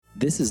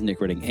This is Nick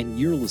Redding, and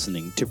you're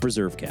listening to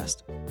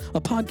PreserveCast, a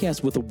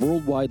podcast with a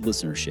worldwide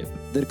listenership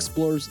that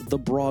explores the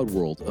broad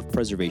world of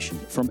preservation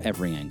from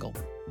every angle,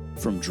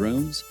 from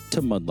drones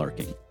to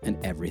mudlarking and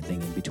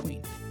everything in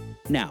between.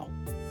 Now,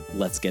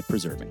 let's get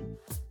preserving.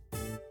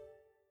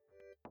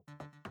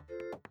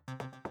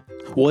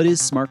 What is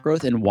smart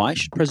growth and why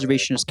should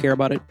preservationists care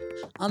about it?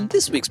 On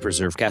this week's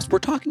PreserveCast, we're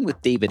talking with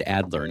David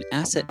Adler, an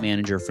asset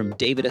manager from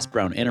David S.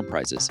 Brown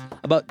Enterprises,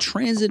 about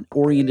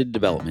transit-oriented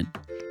development,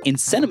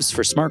 incentives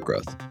for smart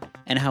growth,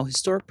 and how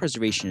historic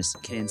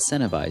preservationists can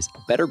incentivize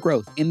better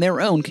growth in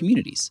their own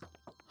communities.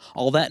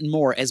 All that and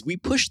more as we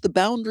push the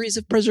boundaries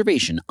of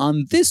preservation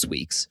on this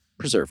week's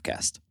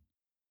PreserveCast.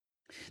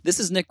 This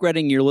is Nick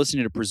Redding. You're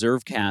listening to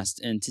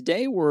PreserveCast, and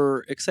today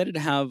we're excited to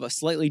have a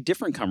slightly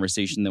different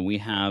conversation than we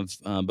have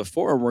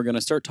before. We're going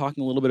to start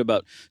talking a little bit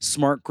about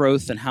smart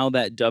growth and how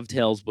that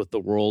dovetails with the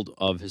world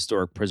of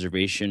historic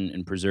preservation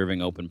and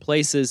preserving open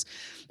places.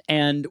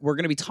 And we're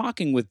going to be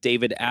talking with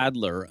David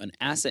Adler, an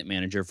asset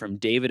manager from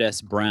David S.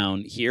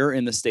 Brown here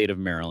in the state of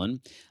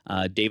Maryland,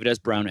 David S.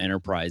 Brown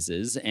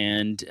Enterprises.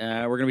 And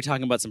we're going to be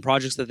talking about some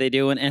projects that they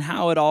do and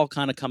how it all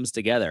kind of comes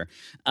together.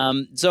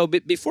 So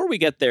before we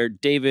get there,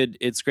 David,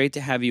 it's great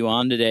to have you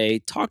on today.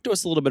 Talk to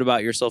us a little bit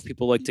about yourself.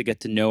 People like to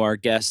get to know our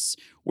guests.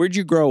 Where'd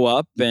you grow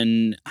up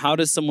and how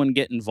does someone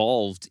get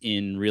involved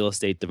in real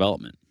estate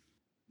development?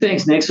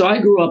 Thanks, Nick. So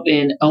I grew up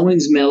in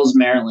Owings Mills,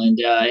 Maryland,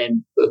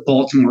 in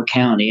Baltimore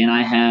County, and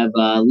I have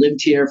lived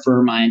here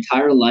for my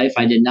entire life.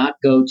 I did not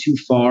go too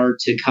far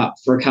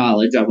for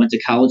college. I went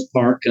to College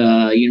Park,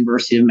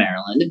 University of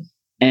Maryland,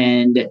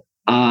 and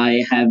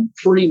I have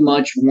pretty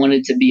much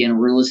wanted to be in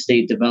real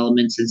estate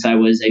development since I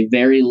was a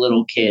very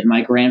little kid.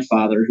 My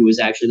grandfather, who was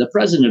actually the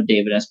president of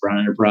David S. Brown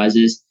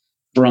Enterprises,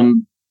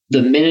 from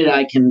the minute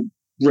I can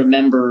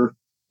remember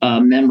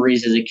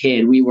memories as a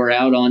kid, we were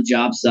out on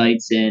job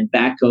sites and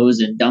backhoes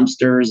and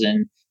dumpsters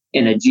and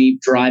in a Jeep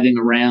driving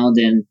around.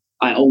 And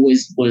I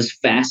always was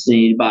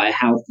fascinated by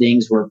how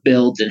things were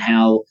built and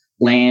how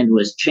land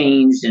was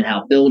changed and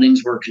how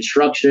buildings were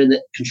constructed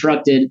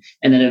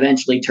and then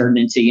eventually turned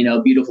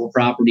into, beautiful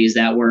properties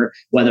that were,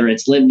 whether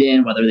it's lived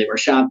in, whether they were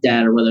shopped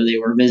at, or whether they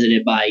were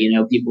visited by,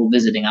 people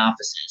visiting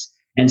offices.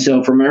 And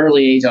so from an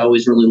early age, I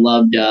always really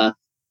loved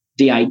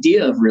the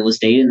idea of real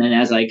estate. And then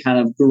as I kind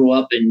of grew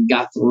up and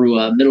got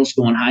through middle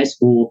school and high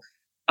school,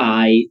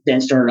 I then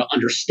started to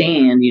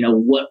understand,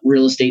 what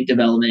real estate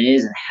development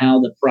is and how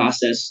the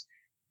process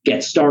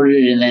gets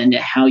started and then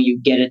how you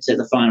get it to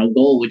the final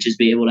goal, which is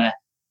be able to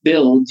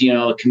build,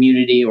 a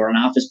community or an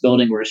office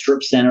building or a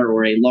strip center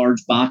or a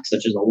large box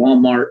such as a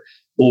Walmart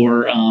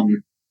or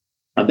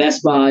a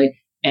Best Buy.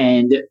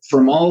 And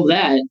from all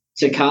that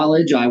to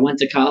college, I went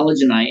to college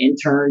and I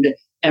interned.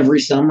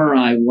 Every summer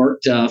I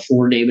worked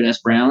for David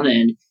S. Brown,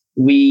 and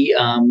we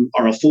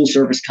are a full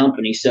service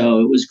company. So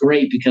it was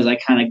great because I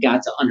kind of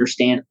got to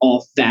understand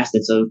all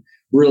facets of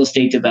real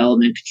estate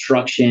development,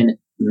 construction,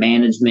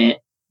 management.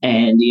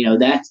 And,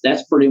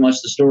 that's pretty much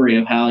the story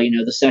of how,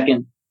 the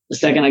second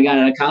I got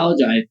out of college,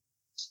 I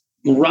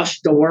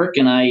rushed to work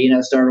and I,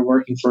 started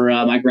working for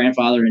my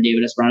grandfather and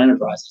David S. Brown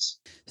Enterprises.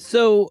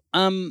 So,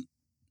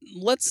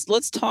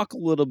 let's talk a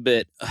little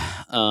bit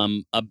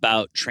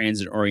about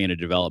transit-oriented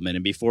development.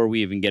 And before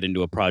we even get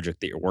into a project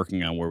that you're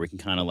working on where we can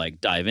kind of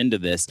like dive into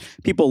this,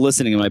 people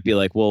listening might be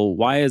like, well,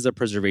 why is a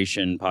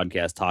preservation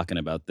podcast talking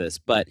about this?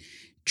 But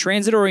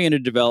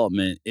transit-oriented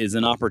development is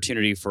an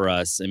opportunity for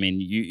us. I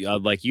mean,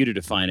 I'd like you to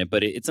define it,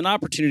 but it's an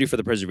opportunity for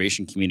the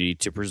preservation community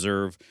to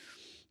preserve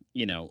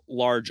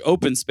large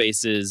open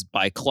spaces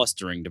by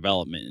clustering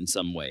development in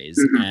some ways.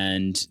 Mm-hmm.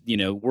 And,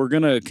 we're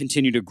going to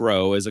continue to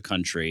grow as a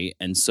country.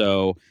 And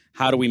so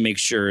how do we make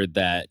sure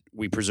that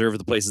we preserve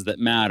the places that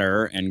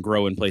matter and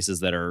grow in places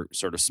that are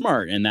sort of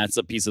smart? And that's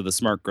a piece of the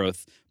smart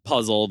growth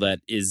puzzle that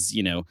is,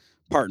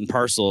 part and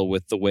parcel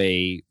with the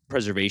way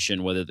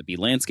preservation, whether it be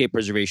landscape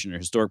preservation or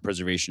historic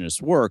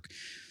preservationists work.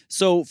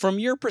 So from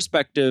your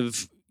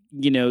perspective,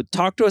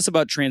 talk to us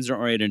about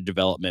transit-oriented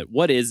development.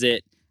 What is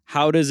it?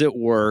 How does it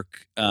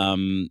work?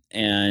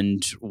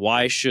 And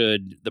why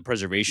should the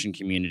preservation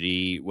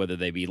community, whether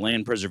they be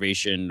land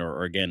preservation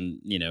or again,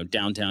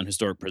 downtown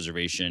historic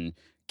preservation,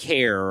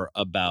 care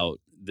about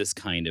this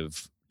kind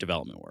of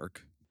development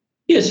work?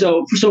 Yeah,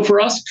 so for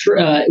us,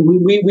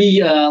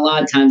 we a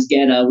lot of times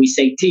we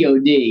say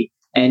TOD,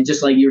 and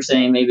just like you were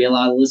saying, maybe a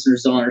lot of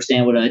listeners don't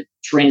understand what a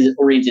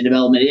transit-oriented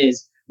development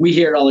is. We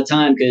hear it all the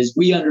time because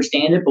we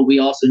understand it, but we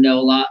also know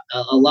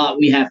a lot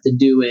we have to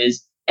do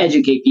is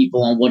educate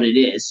people on what it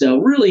is. So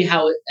really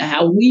how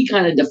we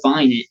kind of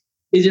define it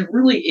is it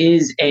really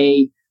is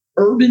a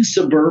urban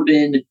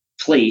suburban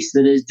place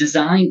that is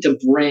designed to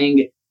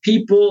bring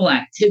people,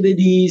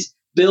 activities,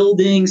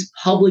 buildings,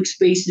 public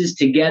spaces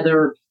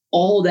together.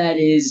 All that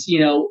is,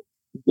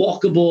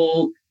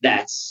 walkable,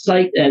 that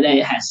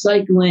has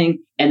cycling,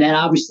 and that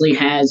obviously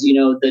has,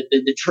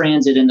 the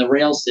transit and the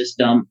rail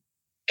system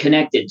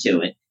connected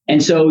to it.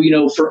 And so,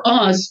 for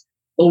us,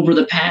 over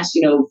the past,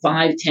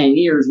 5-10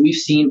 years, we've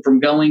seen from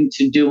going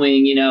to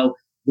doing,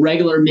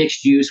 regular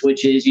mixed use,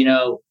 which is,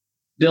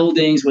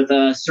 buildings with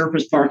a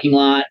surface parking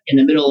lot in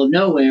the middle of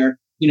nowhere,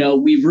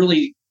 we've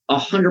really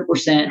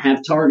 100% have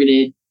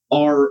targeted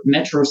our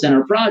Metro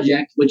Center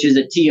project, which is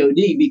a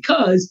TOD,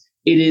 because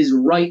it is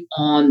right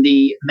on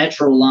the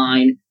Metro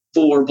line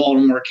for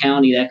Baltimore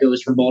County that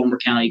goes from Baltimore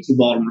County to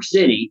Baltimore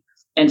City.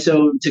 And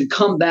so to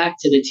come back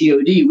to the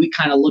TOD, we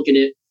kind of look at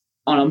it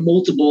on a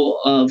multiple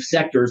of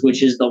sectors,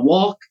 which is the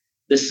walk,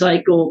 the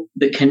cycle,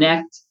 the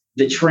connect,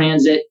 the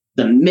transit,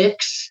 the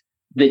mix,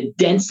 the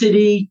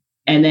density,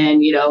 and then,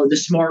 the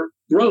smart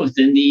growth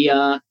and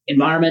the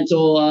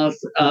environmental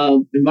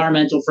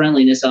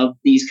friendliness of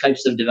these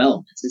types of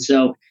developments. And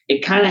so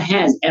it kind of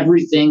has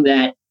everything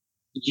that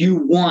you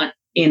want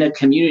in a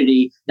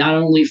community, not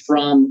only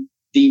from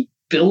the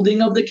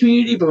building of the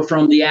community, but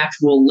from the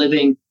actual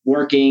living,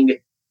 working,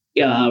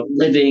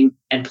 living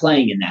and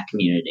playing in that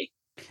community.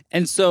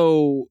 And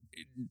so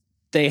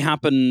they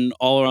happen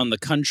all around the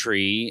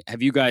country.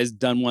 Have you guys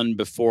done one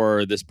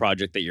before this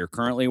project that you're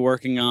currently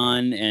working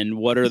on? And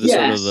what are the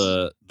sort of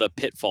the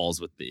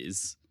pitfalls with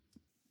these?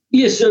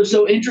 Yeah,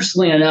 so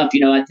interestingly enough,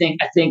 I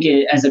think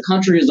as a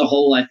country as a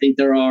whole, I think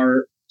there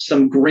are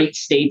some great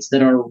states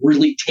that are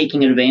really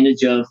taking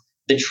advantage of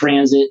the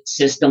transit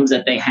systems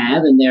that they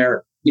have, and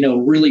they're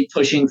really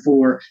pushing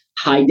for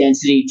high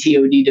density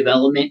TOD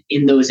development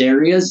in those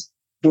areas.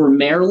 For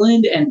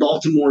Maryland and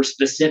Baltimore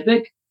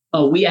specific,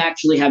 we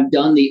actually have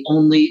done the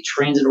only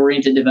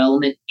transit-oriented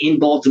development in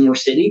Baltimore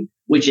City,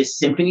 which is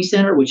Symphony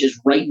Center, which is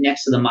right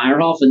next to the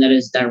Meyerhoff, and that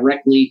is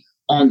directly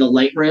on the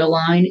light rail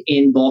line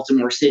in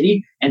Baltimore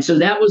City. And so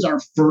that was our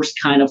first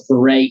kind of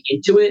foray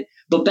into it.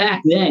 But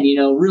back then,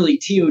 really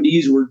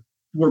TODs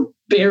were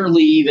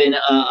barely even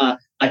a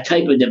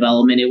type of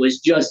development. It was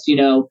just,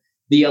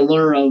 the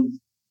allure of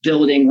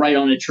building right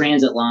on a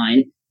transit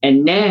line.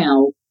 And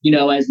now,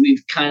 as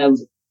we've kind of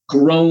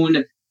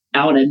grown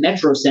out at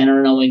Metro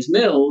Center in Owings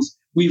Mills,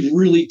 we've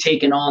really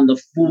taken on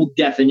the full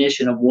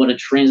definition of what a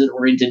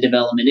transit-oriented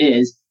development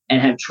is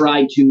and have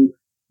tried to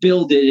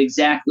build it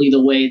exactly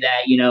the way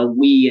that,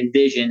 we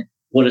envision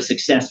what a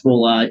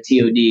successful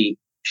TOD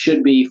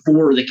should be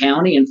for the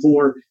county and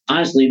for,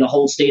 honestly, the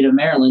whole state of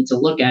Maryland to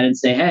look at and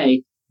say,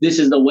 hey, this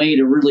is the way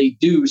to really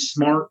do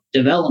smart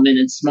development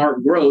and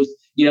smart growth,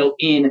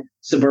 in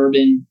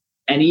suburban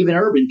and even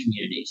urban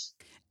communities.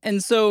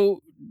 And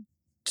so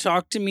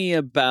talk to me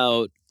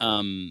about,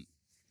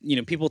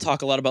 people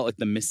talk a lot about like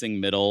the missing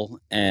middle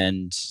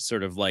and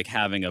sort of like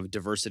having a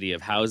diversity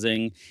of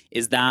housing.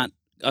 Is that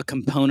a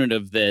component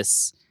of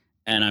this?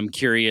 And I'm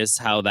curious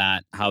how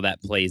that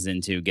plays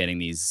into getting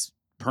these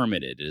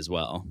permitted as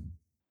well.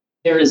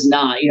 There is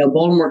not.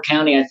 Baltimore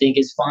County, I think,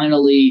 is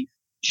finally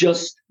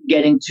just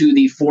getting to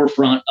the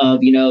forefront of,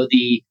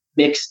 the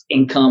mixed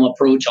income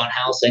approach on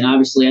housing.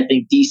 Obviously, I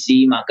think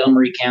DC,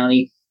 Montgomery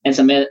County, and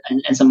some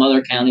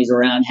other counties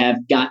around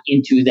have got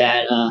into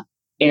that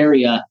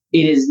area.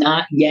 It has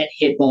not yet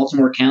hit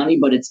Baltimore County,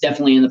 but it's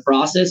definitely in the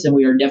process, and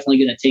we are definitely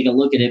going to take a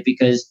look at it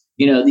because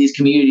these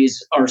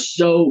communities are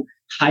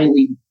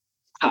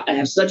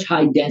have such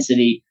high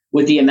density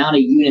with the amount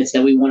of units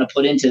that we want to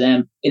put into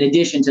them, in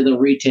addition to the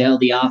retail,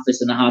 the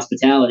office, and the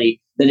hospitality,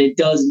 that it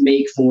does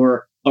make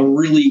for a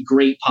really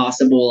great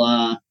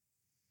possible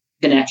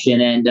connection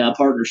and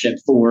partnership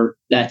for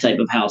that type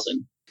of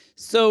housing.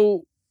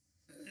 So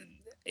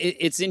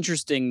it's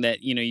interesting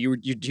that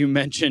you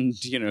mentioned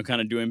kind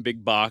of doing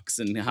big box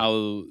and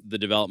how the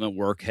development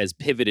work has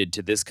pivoted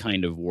to this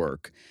kind of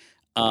work.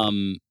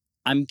 I'm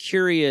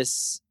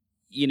curious,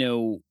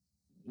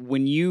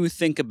 when you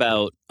think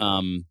about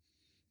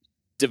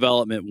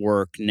development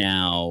work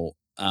now,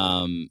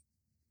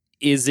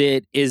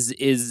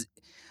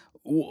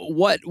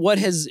 what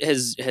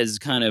has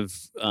kind of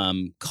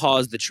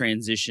caused the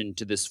transition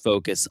to this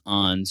focus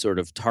on sort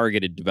of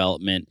targeted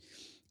development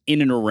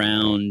in and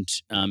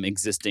around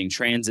existing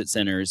transit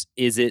centers?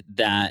 Is it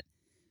that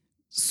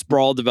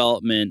sprawl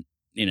development,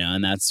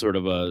 and that's sort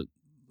of a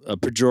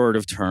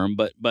pejorative term,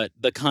 but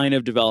the kind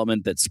of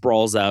development that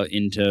sprawls out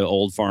into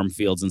old farm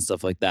fields and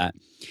stuff like that,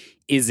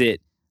 is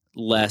it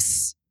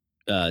less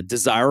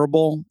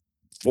desirable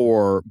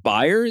for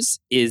buyers?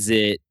 Is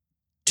it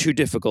too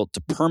difficult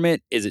to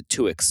permit? Is it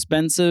too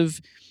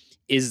expensive?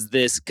 Is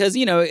this because,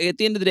 at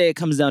the end of the day, it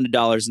comes down to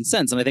dollars and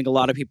cents. And I think a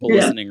lot of people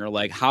listening are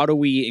like, how do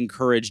we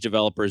encourage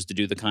developers to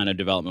do the kind of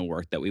development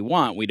work that we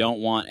want? We don't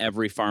want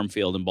every farm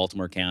field in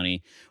Baltimore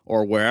County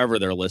or wherever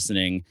they're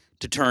listening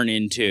to turn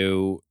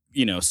into,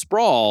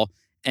 sprawl.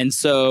 And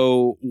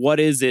so what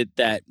is it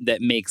that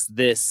makes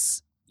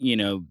this,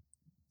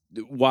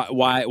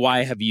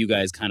 why have you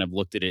guys kind of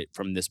looked at it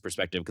from this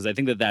perspective? Because I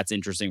think that's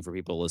interesting for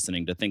people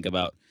listening to think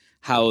about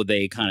how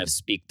they kind of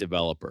speak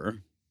developer.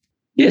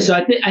 Yeah, so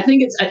I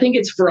think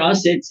it's for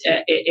us.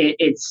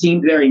 It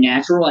seemed very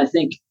natural. I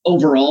think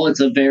overall, it's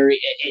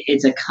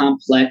a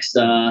complex.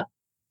 I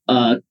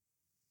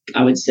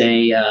would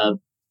say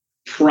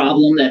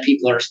problem that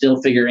people are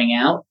still figuring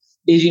out.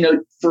 Is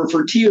for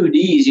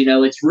TODs,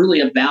 it's really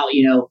about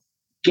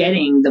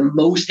getting the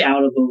most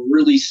out of a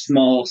really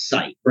small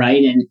site,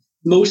 right? And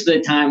most of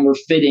the time, we're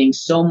fitting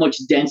so much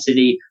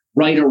density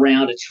right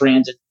around a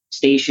transit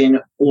station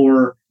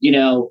or,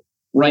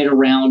 right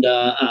around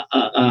a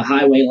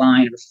highway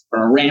line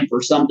or a ramp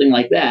or something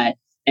like that.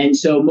 And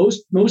so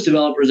most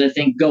developers, I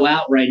think, go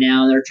out right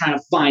now and they're trying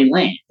to find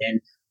land.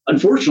 And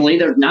unfortunately,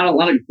 there's not a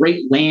lot of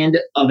great land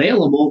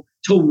available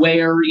to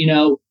where,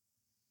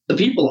 the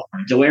people are,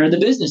 to where the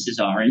businesses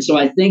are. And so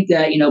I think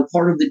that,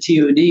 part of the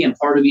TOD and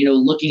part of,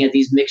 looking at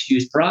these mixed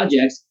use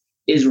projects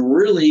is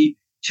really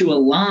to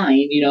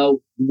align,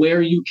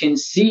 where you can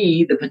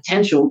see the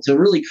potential to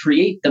really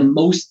create the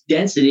most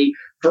density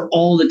for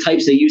all the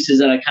types of uses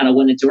that I kind of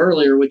went into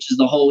earlier, which is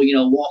the whole,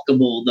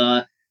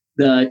 walkable,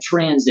 the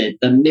transit,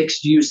 the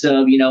mixed use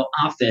of,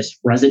 office,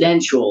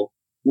 residential,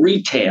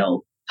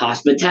 retail,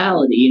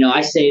 hospitality.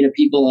 I say to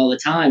people all the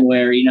time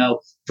where,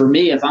 for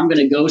me, if I'm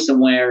going to go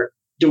somewhere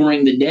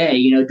during the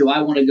day, do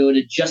I want to go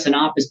to just an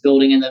office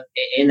building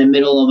in the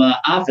middle of an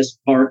office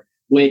park,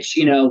 which,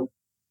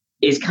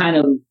 is kind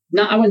of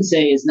not, I wouldn't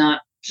say it's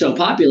not so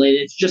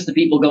populated. It's just the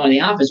people going to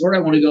the office. Or I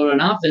want to go to an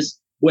office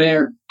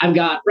where I've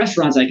got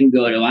restaurants I can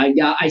go to.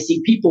 I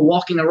see people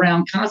walking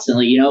around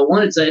constantly.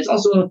 It's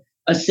also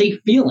a safe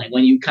feeling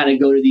when you kind of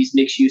go to these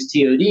mixed use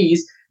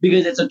TODs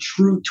because it's a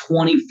true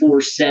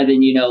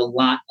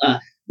 24/7,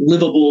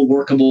 livable,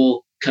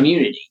 workable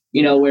community.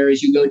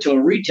 Whereas you go to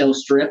a retail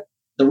strip,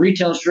 the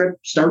retail strip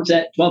starts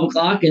at 12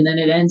 o'clock and then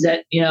it ends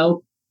at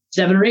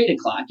 7 or 8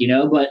 o'clock.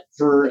 But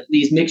for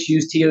these mixed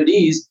use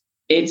TODs,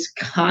 it's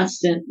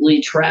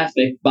constantly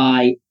trafficked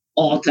by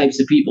all types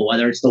of people,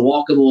 whether it's the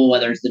walkable,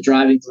 whether it's the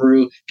driving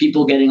through,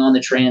 people getting on the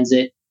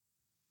transit,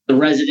 the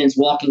residents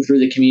walking through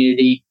the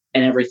community,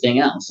 and everything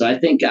else. So I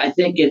think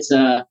it's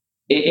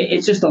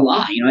just a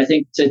lot. I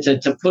think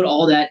to put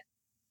all that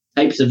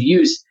types of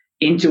use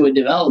into a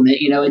development,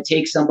 it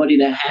takes somebody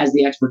that has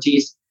the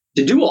expertise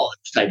to do all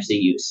those types of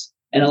use.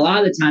 And a lot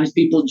of the times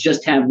people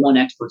just have one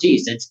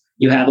expertise. It's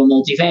you have a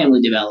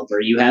multifamily developer,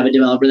 you have a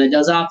developer that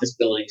does office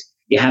buildings,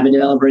 you have a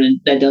developer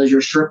that does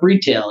your strip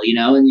retail,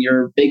 and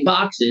your big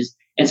boxes.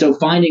 And so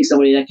finding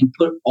somebody that can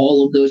put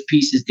all of those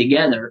pieces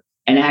together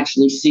and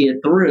actually see it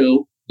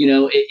through,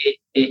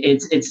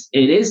 it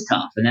is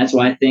tough. And that's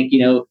why I think,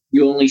 you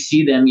only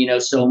see them,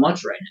 so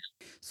much right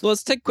now. So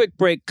let's take a quick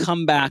break,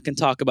 come back and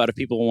talk about if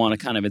people want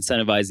to kind of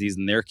incentivize these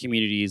in their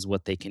communities,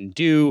 what they can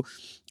do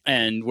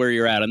and where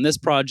you're at on this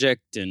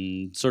project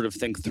and sort of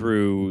think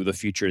through the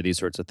future of these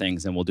sorts of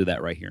things. And we'll do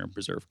that right here in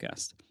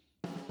PreserveCast.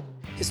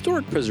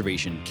 Historic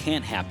preservation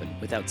can't happen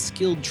without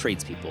skilled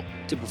tradespeople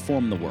to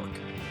perform the work.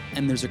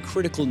 And there's a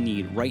critical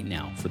need right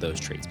now for those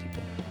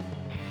tradespeople.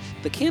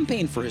 The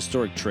Campaign for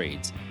Historic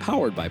Trades,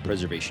 powered by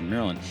Preservation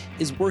Maryland,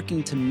 is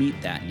working to meet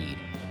that need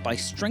by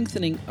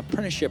strengthening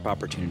apprenticeship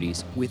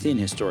opportunities within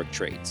historic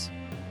trades.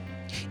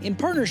 In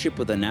partnership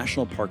with the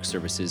National Park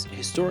Service's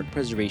Historic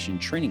Preservation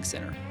Training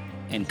Center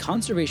and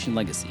Conservation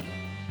Legacy,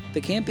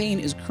 the campaign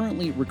is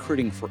currently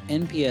recruiting for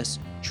NPS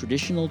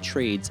Traditional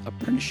Trades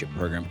Apprenticeship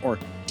Program, or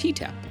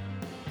TTAP.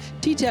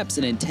 TTAP's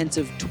an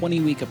intensive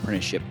 20-week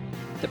apprenticeship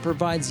that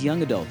provides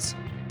young adults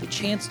the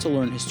chance to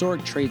learn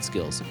historic trade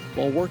skills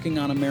while working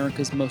on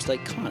America's most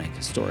iconic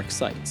historic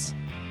sites.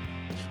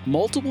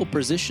 Multiple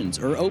positions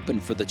are open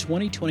for the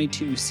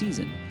 2022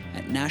 season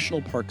at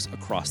national parks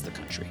across the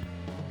country.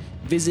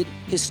 Visit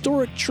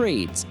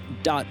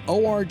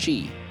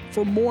historictrades.org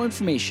for more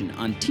information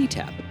on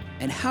TTAP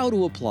and how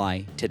to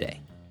apply today.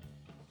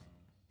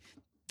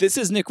 This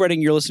is Nick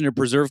Redding. You're listening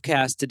to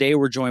PreserveCast. Today,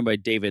 we're joined by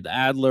David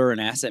Adler, an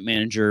asset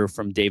manager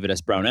from David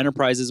S. Brown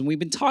Enterprises. And we've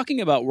been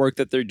talking about work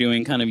that they're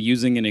doing, kind of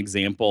using an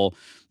example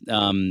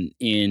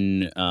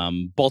in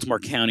Baltimore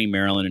County,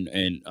 Maryland,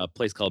 in a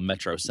place called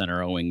Metro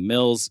Center, Owing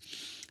Mills.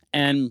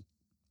 And,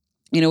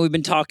 we've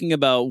been talking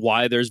about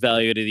why there's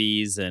value to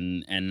these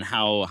and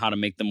how to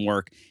make them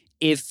work.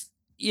 If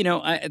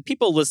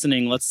people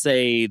listening, let's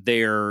say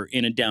they're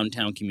in a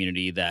downtown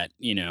community that,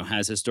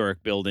 has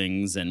historic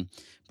buildings and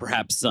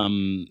perhaps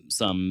some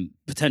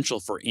potential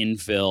for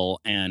infill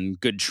and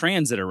good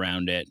transit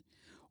around it.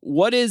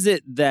 What is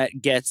it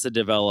that gets a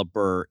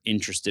developer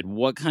interested?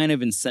 What kind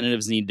of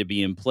incentives need to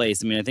be in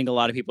place? I mean, I think a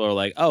lot of people are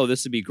like, oh,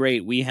 this would be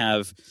great. We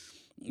have,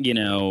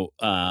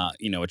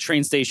 a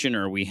train station,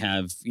 or we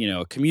have,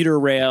 a commuter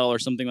rail or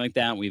something like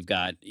that. We've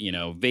got,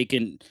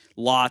 vacant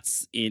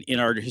lots in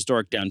our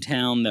historic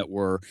downtown that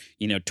were,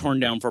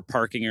 torn down for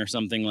parking or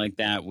something like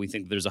that. We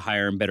think there's a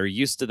higher and better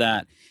use to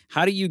that.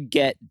 How do you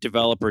get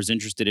developers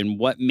interested in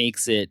what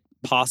makes it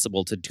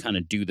possible to kind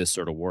of do this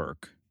sort of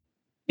work?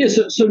 Yeah,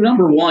 so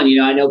number one,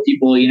 I know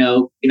people,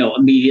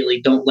 immediately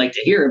don't like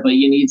to hear it, but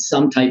you need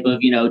some type of,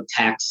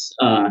 tax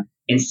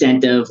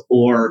incentive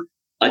or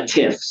a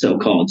TIF,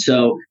 so-called.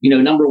 So,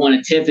 number one, a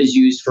TIF is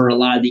used for a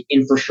lot of the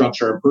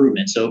infrastructure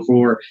improvements. So,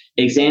 for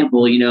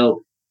example,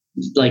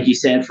 like you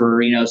said,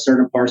 for,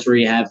 certain parts where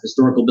you have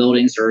historical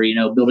buildings or,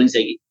 buildings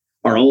that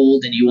are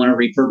old and you want to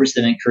repurpose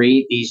them and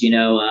create these,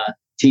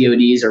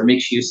 TODs or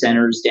mixed use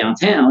centers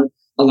downtown,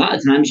 a lot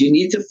of times you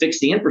need to fix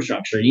the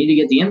infrastructure. You need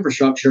to get the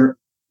infrastructure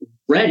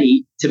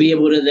ready to be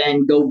able to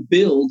then go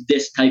build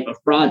this type of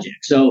project.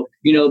 So,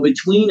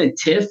 between a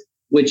TIF,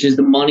 which is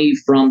the money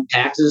from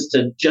taxes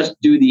to just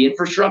do the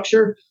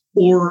infrastructure,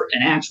 or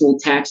an actual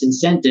tax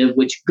incentive,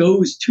 which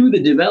goes to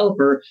the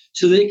developer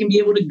so they can be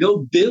able to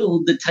go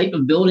build the type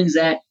of buildings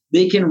that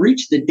they can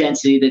reach the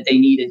density that they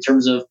need in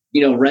terms of,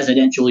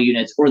 residential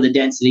units, or the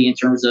density in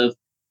terms of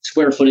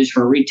square footage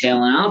for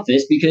retail and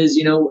office. Because,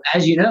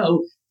 as you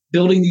know,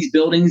 building these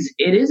buildings,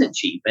 it isn't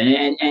cheap,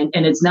 and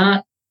it's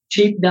not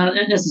cheap, not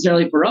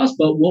necessarily for us,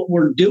 but what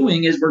we're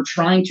doing is we're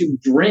trying to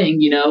bring,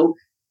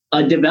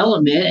 a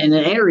development in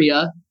an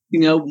area,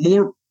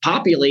 more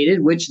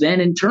populated, which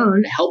then in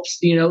turn helps,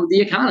 the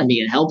economy,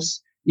 and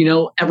helps,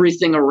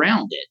 everything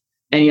around it.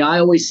 And I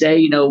always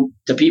say,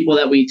 to people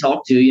that we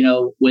talk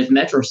to, with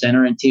Metro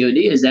Center and TOD,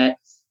 is that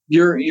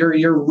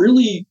you're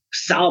really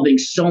solving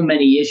so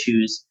many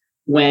issues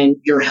when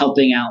you're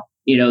helping out,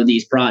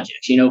 these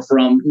projects,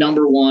 from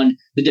number one,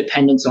 the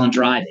dependence on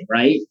driving,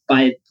 right?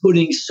 By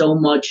putting so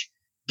much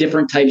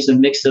different types of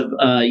mix of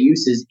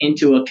uses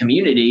into a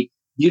community,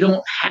 you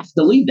don't have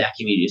to leave that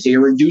community. So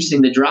you're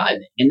reducing the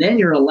driving, and then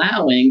you're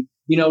allowing,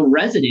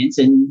 residents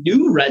and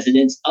new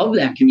residents of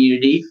that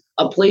community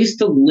a place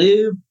to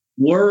live,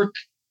 work,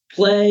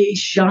 play,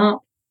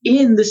 shop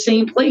in the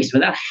same place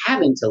without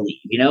having to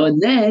leave,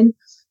 and then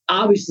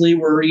obviously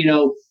we're,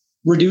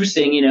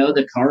 reducing,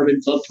 the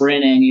carbon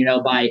footprint,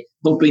 and, by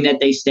hoping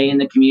that they stay in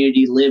the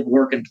community, live,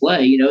 work, and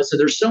play, so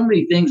there's so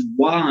many things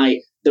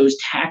why those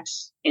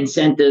tax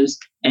incentives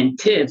and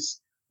TIFs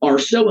are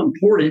so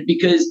important,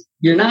 because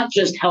you're not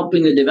just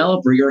helping the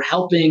developer, you're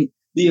helping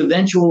the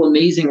eventual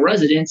amazing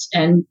residents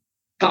and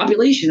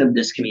population of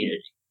this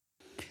community.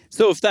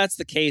 So if that's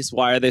the case,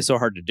 why are they so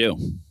hard to do?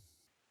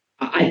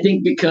 I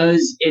think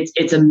because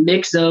it's a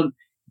mix of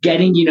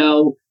getting,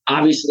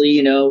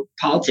 obviously,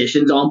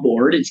 politicians on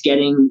board. It's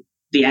getting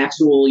the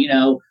actual,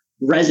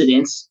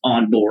 residents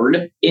on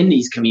board in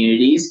these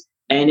communities,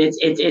 and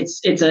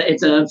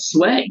it's a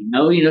sway.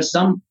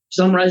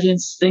 Some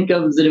residents think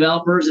of the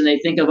developers and they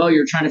think of, oh,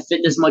 you're trying to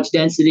fit this much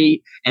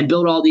density and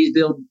build all these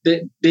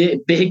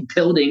big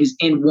buildings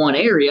in one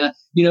area.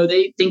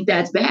 They think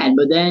that's bad,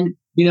 but then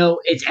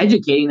it's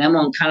educating them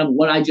on kind of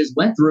what I just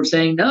went through, of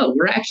saying, no,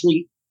 we're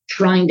actually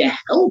trying to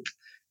help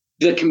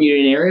the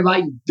community area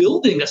by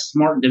building a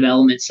smart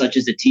development such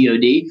as the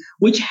TOD,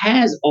 which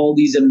has all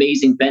these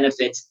amazing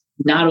benefits,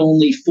 not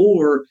only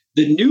for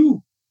the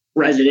new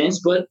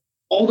residents, but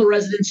all the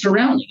residents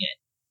surrounding it.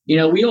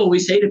 We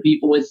always say to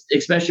people,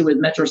 especially with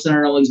Metro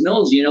Center and Owings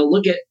Mills,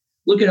 look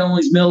at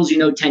Owings Mills,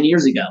 10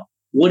 years ago.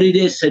 What it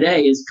is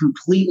today is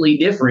completely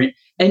different.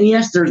 And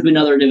yes, there's been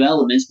other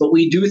developments, but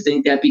we do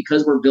think that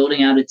because we're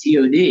building out a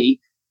TOD,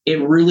 it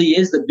really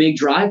is the big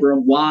driver of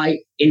why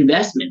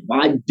investment,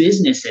 why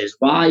businesses,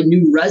 why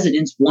new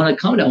residents want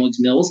to come to Owings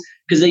Mills,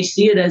 because they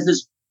see it as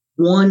this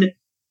one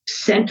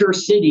center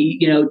city,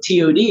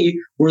 TOD,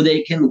 where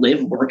they can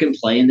live, work, and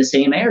play in the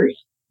same area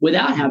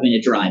without having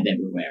to drive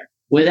everywhere,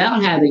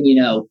 without having,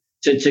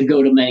 to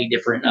go to many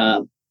different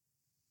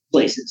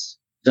places.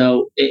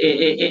 So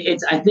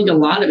it's, I think a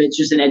lot of it's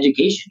just an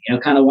education,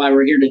 kind of why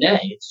we're here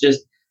today. It's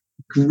just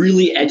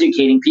really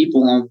educating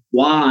people on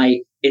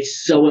why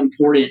it's so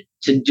important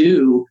to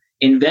do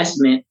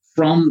investment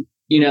from,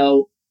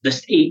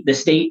 the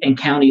state and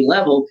county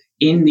level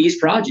in these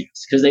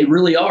projects, because they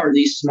really are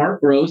these smart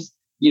growth,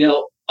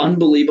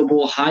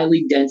 unbelievable,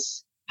 highly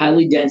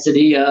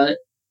density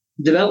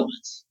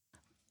developments.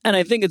 And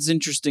I think it's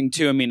interesting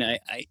too. I mean,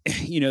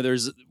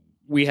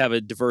 we have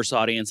a diverse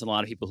audience and a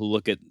lot of people who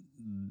look at,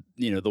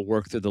 the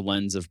work through the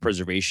lens of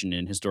preservation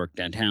in historic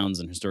downtowns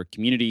and historic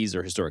communities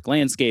or historic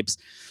landscapes.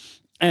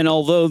 And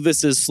although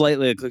this is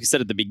slightly, like I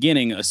said at the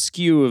beginning, a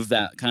skew of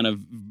that kind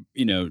of,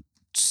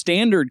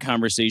 standard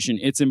conversation,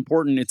 it's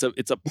important.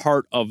 It's a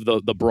part of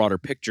the broader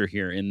picture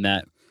here, in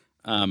that,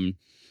 when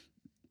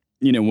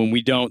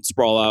we don't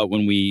sprawl out,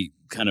 when we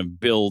kind of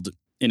build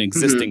in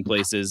existing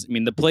places. I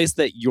mean, the place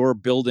that you're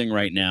building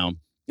right now,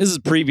 this is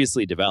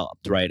previously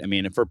developed, right? I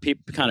mean, for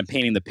people kind of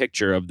painting the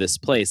picture of this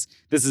place,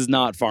 this is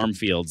not farm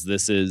fields.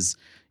 This is,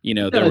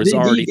 there was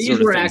already these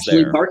sort of were things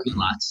actually there. Parking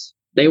lots.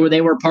 They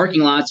were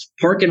parking lots,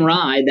 park and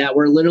ride, that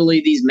were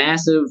literally these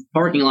massive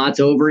parking lots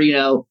over,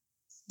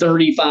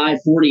 35,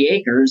 40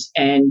 acres,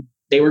 and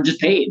they were just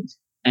paved.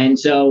 And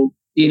so,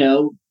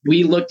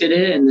 we looked at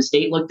it, and the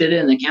state looked at it,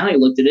 and the county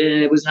looked at it,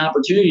 and it was an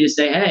opportunity to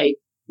say, hey,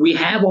 we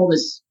have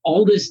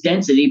all this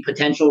density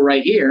potential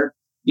right here.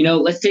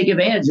 Let's take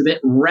advantage of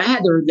it,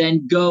 rather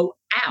than go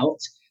out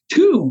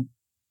to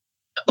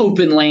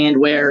open land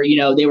where,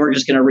 they were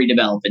just going to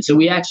redevelop it. So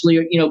we actually,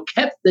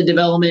 kept the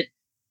development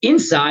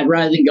inside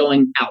rather than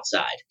going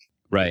outside.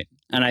 Right.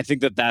 And I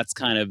think that's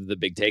kind of the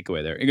big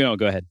takeaway there.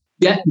 Go ahead.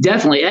 Yeah,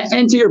 definitely.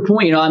 And to your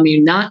point,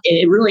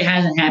 it really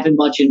hasn't happened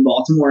much in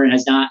Baltimore, and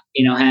has not,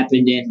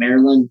 happened in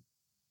Maryland,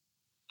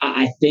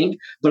 I think.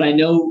 But I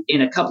know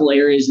in a couple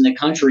areas in the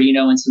country,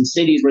 in some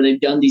cities where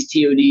they've done these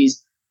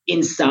TODs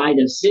inside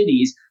of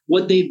cities,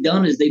 what they've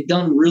done is they've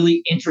done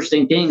really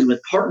interesting things with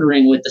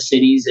partnering with the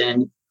cities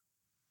and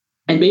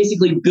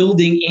basically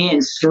building in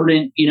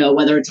certain,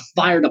 whether it's a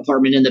fire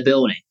department in the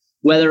building,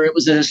 whether it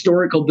was a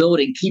historical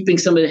building, keeping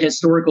some of the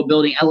historical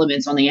building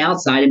elements on the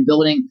outside and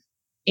building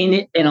in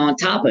it and on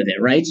top of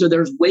it, right? So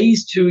there's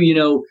ways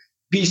to,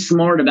 be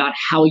smart about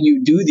how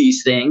you do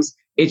these things.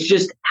 It's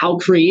just how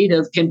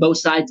creative can both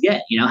sides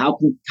get?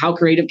 How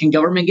creative can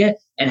government get,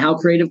 and how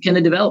creative can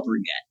the developer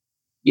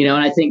get? And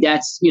I think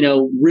that's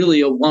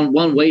really a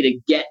one way to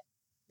get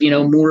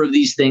more of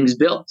these things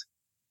built,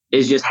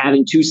 is just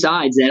having two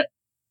sides that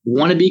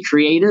want to be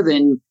creative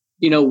and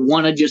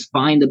want to just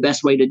find the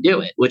best way to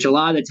do it. Which a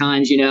lot of the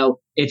times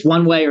it's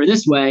one way or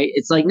this way.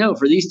 It's like, no,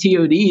 for these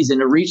TODs and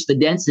to reach the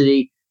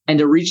density and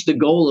to reach the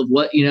goal of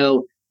what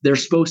they're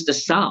supposed to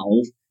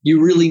solve,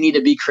 you really need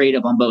to be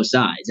creative on both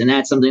sides. And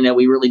that's something that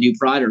we really do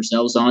pride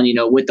ourselves on,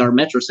 with our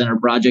Metro Center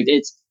project.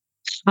 It's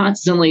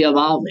constantly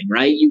evolving,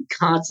 right? You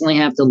constantly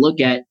have to look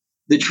at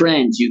the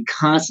trends. You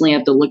constantly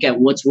have to look at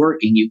what's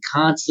working. You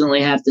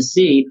constantly have to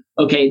see,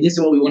 okay, this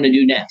is what we want to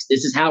do next.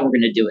 This is how we're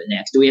going to do it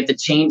next. Do we have to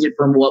change it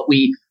from what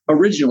we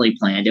originally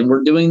planned? And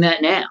we're doing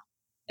that now.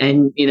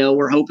 And,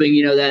 we're hoping,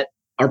 that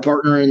our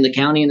partner in the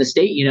county and the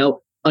state,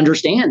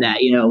 understand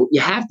that, you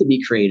have to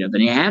be creative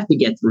and you have to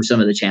get through some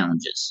of the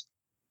challenges,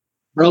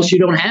 or else you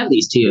don't have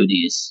these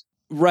TODs.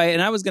 Right.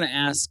 And I was going to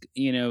ask,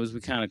 as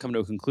we kind of come to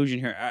a conclusion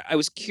here, I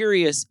was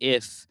curious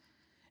if,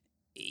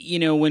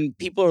 when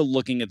people are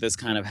looking at this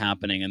kind of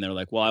happening and they're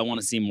like, well, I want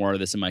to see more of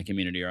this in my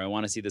community, or I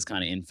want to see this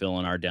kind of infill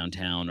in our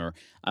downtown, or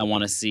I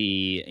want to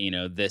see,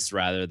 this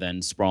rather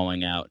than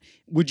sprawling out.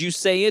 Would you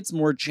say it's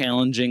more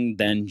challenging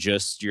than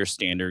just your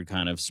standard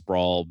kind of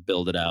sprawl,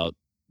 build it out,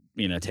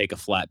 take a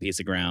flat piece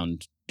of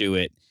ground, do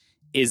it?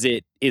 Is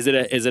it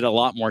a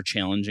lot more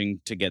challenging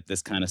to get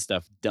this kind of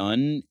stuff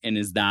done? And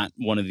is that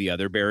one of the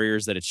other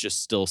barriers, that it's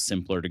just still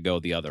simpler to go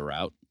the other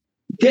route?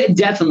 It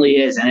definitely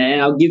is.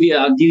 And I'll give you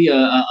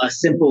a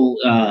simple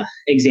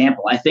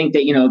example. I think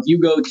that, if you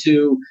go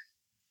to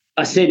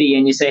a city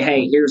and you say,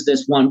 hey, here's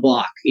this one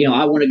block,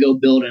 I want to go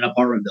build an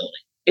apartment building.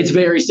 It's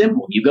very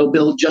simple. You go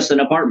build just an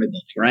apartment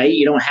building, right?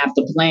 You don't have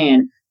to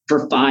plan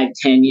for 5-10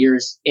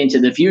 years into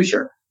the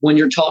future. When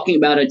you're talking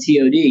about a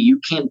TOD, you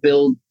can't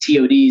build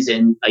TODs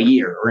in a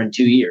year or in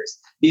 2 years.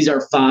 These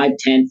are 5,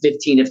 10,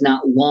 15, if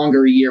not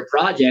longer year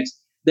projects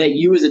that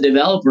you as a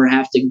developer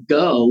have to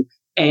go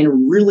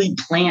and really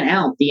plan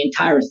out the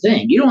entire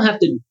thing. You don't have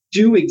to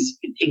do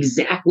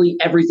exactly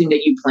everything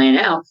that you plan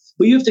out,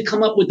 but you have to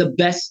come up with the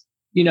best,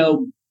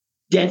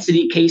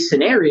 density case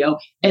scenario.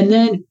 And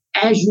then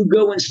as you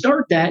go and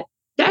start that,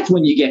 that's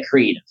when you get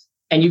creative.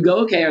 And you go,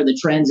 okay, are the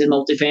trends in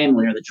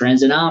multifamily, are the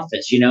trends in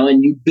office,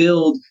 and you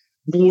build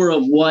more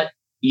of what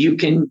you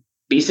can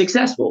be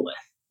successful with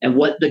and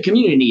what the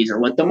community needs or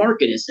what the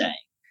market is saying.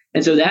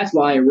 And so that's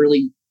why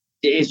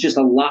it's just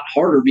a lot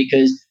harder,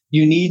 because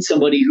you need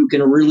somebody who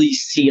can really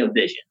see a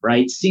vision,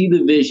 right? See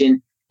the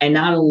vision and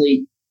not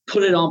only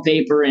put it on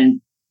paper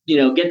and,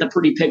 get the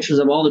pretty pictures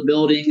of all the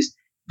buildings,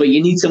 but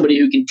you need somebody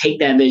who can take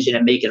that vision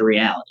and make it a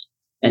reality.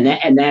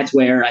 And that's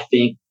where I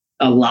think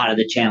a lot of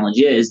the challenge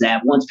is,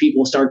 that once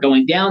people start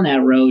going down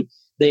that road,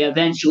 they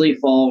eventually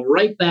fall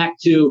right back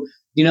to,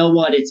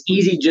 it's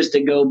easy just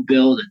to go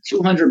build a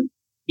 200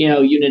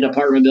 unit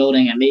apartment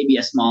building and maybe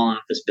a small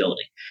office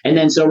building. And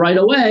then so right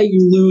away,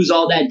 you lose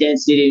all that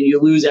density and you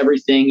lose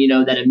everything,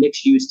 that a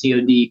mixed use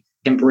TOD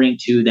can bring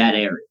to that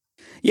area.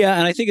 Yeah,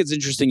 and I think it's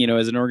interesting,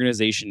 as an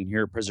organization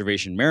here at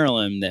Preservation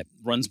Maryland that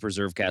runs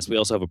PreserveCast, we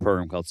also have a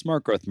program called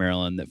Smart Growth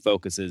Maryland that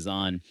focuses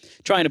on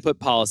trying to put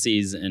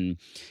policies and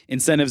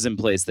incentives in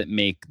place that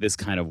make this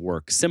kind of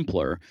work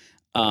simpler.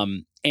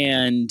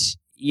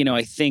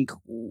 I think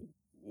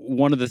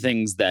one of the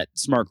things that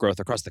Smart Growth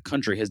across the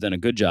country has done a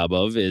good job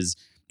of is,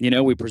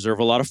 we preserve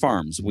a lot of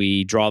farms.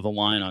 We draw the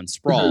line on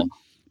sprawl. Mm-hmm.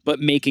 But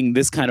making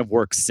this kind of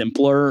work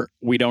simpler,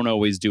 we don't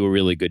always do a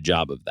really good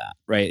job of that,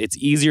 right? It's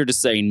easier to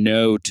say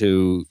no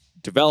to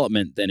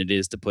development than it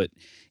is to put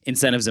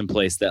incentives in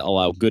place that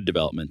allow good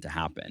development to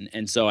happen.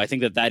 And so I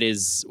think that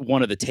is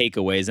one of the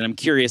takeaways. And I'm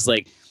curious,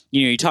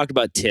 you talked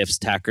about TIFs,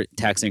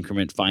 tax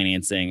increment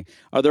financing.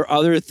 Are there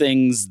other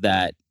things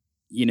that,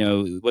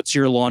 what's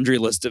your laundry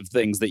list of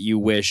things that you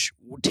wish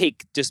would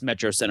take just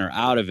Metro Center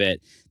out of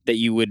it, that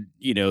you would,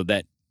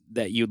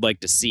 that you'd like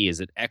to see?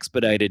 Is it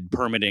expedited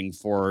permitting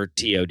for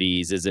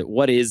TODs?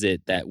 What is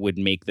it that would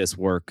make this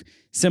work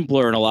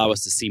simpler and allow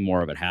us to see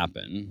more of it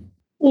happen?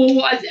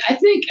 Well, I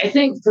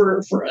think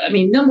for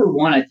number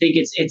one, I think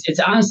it's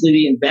honestly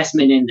the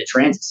investment in the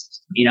transit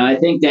system. I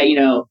think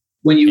that,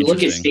 when you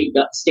look at state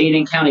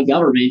and county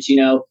governments,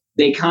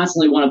 they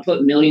constantly want to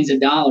put millions of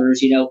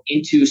dollars,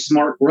 into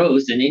smart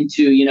growth and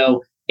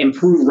into,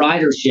 improve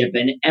ridership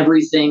and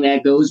everything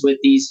that goes with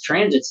these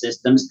transit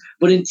systems.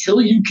 But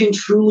until you can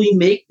truly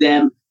make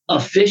them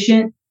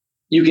efficient,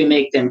 you can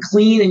make them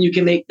clean, and you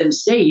can make them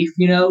safe,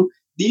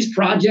 these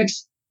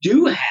projects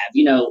do have,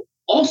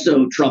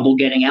 also trouble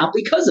getting out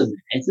because of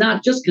that. It's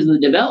not just because of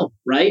the developer,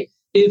 right?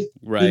 If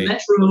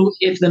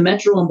the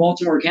Metro in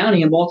Baltimore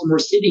County and Baltimore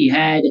City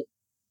had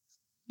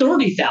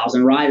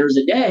 30,000 riders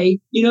a day,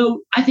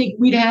 I think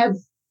we'd have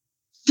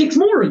 6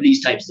 more of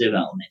these types of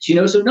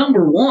developments. So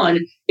number one,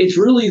 it's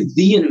really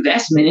the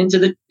investment into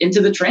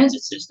the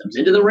transit systems,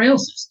 into the rail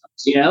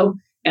systems,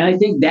 and I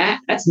think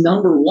that's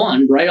number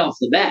one right off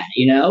the bat,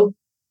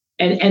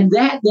 and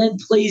that then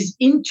plays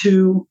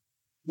into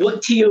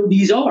what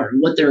TODs are and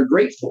what they're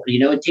great for.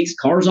 It takes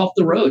cars off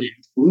the road, it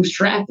improves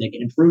traffic,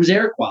 it improves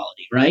air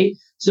quality, right?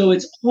 So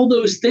it's all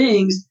those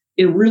things.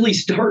 It really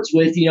starts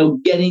with,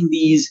 getting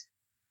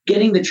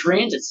the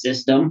transit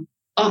system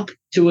up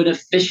to an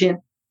efficient,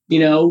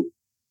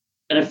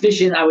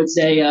 I would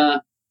say,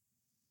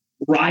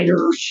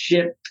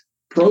 ridership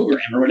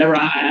program or whatever.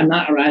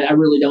 I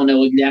really don't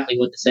know exactly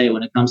what to say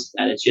when it comes to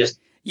that. It's just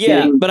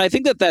but I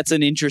think that's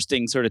an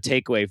interesting sort of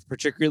takeaway,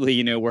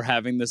 particularly, we're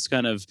having this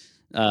kind of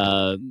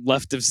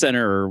left of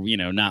center,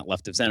 or, not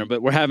left of center,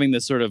 but we're having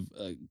this sort of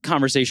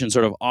conversation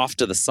sort of off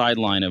to the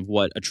sideline of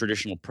what a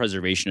traditional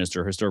preservationist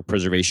or historic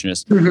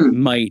preservationist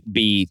might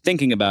be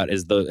thinking about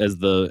as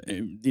the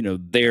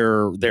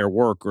their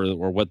work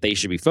or what they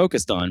should be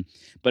focused on.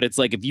 But it's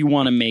like, if you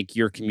want to make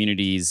your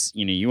communities,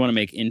 you want to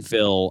make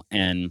infill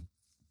and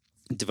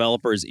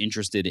developers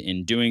interested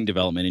in doing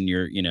development in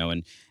your,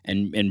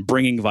 and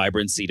bringing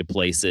vibrancy to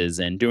places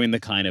and doing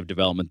the kind of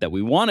development that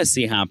we want to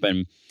see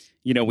happen.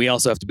 We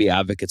also have to be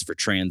advocates for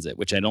transit,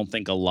 which I don't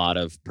think a lot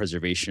of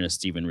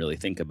preservationists even really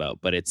think about,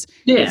 but it's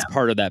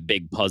part of that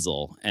big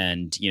puzzle.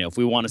 And, if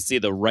we want to see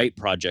the right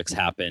projects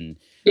happen,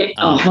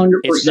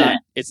 100%.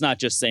 It's not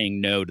just saying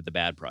no to the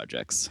bad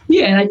projects.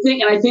 Yeah, and I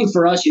think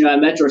for us,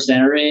 at Metro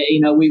Center,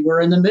 we were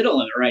in the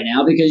middle of it right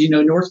now because,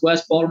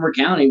 Northwest Baltimore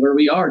County, where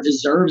we are,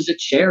 deserves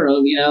its share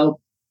of,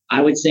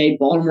 I would say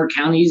Baltimore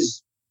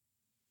County's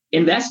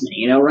investment.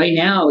 Right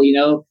now,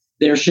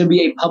 there should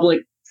be a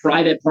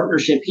public-private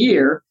partnership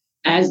here,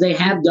 as they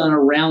have done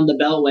around the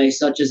Beltway,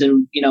 such as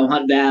in,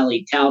 Hunt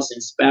Valley, Towson,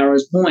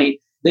 Sparrows Point.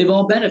 They've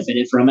all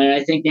benefited from it.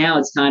 I think now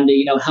it's time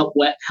to,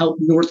 help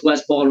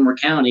Northwest Baltimore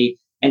County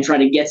and try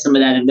to get some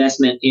of that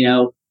investment, in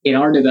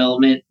our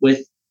development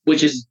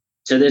which is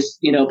to this,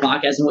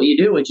 podcast and what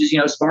you do, which is,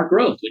 smart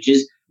growth, which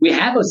is we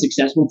have a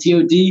successful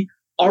TOD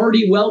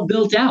already well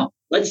built out.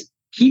 Let's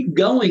keep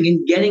going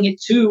and getting it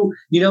to,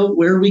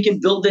 where we can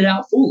build it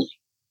out fully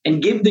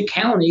and give the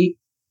county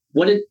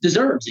what it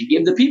deserves and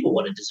give the people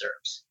what it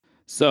deserves.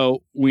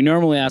 So we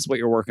normally ask what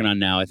you're working on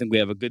now. I think we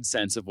have a good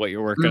sense of what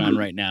you're working on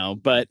right now.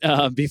 But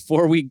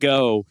before we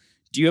go,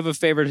 do you have a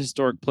favorite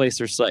historic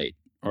place or site,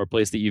 or a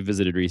place that you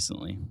visited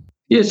recently?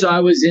 Yeah, so I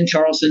was in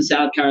Charleston,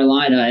 South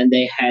Carolina, and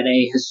they had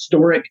a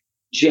historic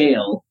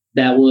jail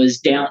that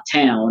was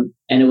downtown,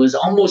 and it was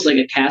almost like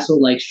a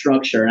castle-like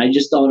structure. And I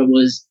just thought it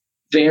was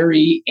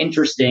very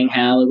interesting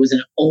how it was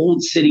an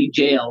old city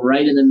jail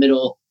right in the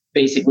middle,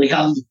 basically,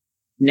 of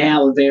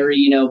now a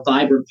very,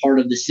 vibrant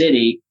part of the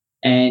city.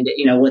 And,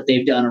 what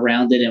they've done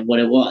around it and what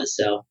it was.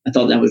 So I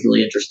thought that was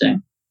really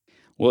interesting.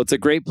 Well, it's a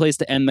great place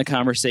to end the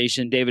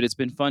conversation. David, it's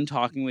been fun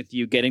talking with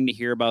you, getting to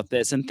hear about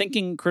this and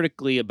thinking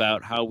critically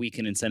about how we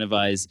can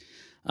incentivize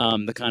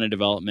the kind of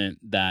development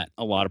that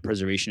a lot of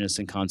preservationists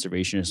and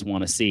conservationists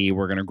want to see.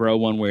 We're going to grow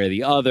one way or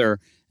the other,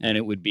 and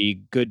it would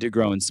be good to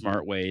grow in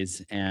smart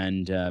ways.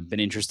 And been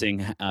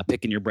interesting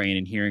picking your brain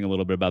and hearing a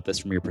little bit about this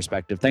from your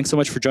perspective. Thanks so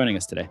much for joining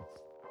us today.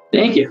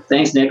 Thank you.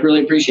 Thanks, Nick.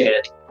 Really appreciate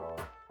it.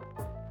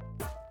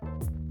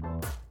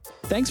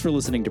 Thanks for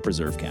listening to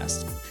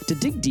PreserveCast. To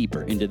dig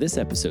deeper into this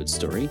episode's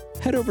story,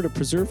 head over to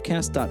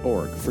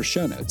preservecast.org for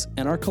show notes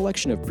and our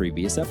collection of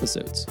previous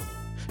episodes.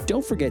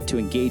 Don't forget to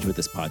engage with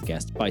this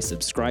podcast by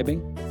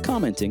subscribing,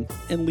 commenting,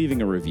 and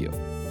leaving a review.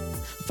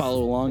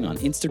 Follow along on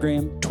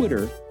Instagram,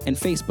 Twitter, and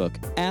Facebook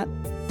at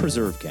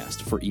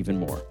PreserveCast for even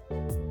more.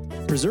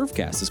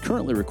 PreserveCast is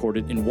currently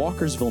recorded in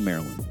Walkersville,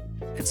 Maryland,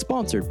 and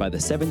sponsored by the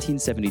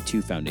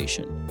 1772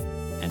 Foundation,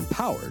 and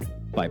powered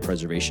by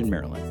Preservation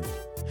Maryland.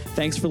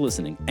 Thanks for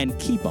listening, and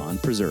keep on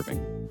preserving.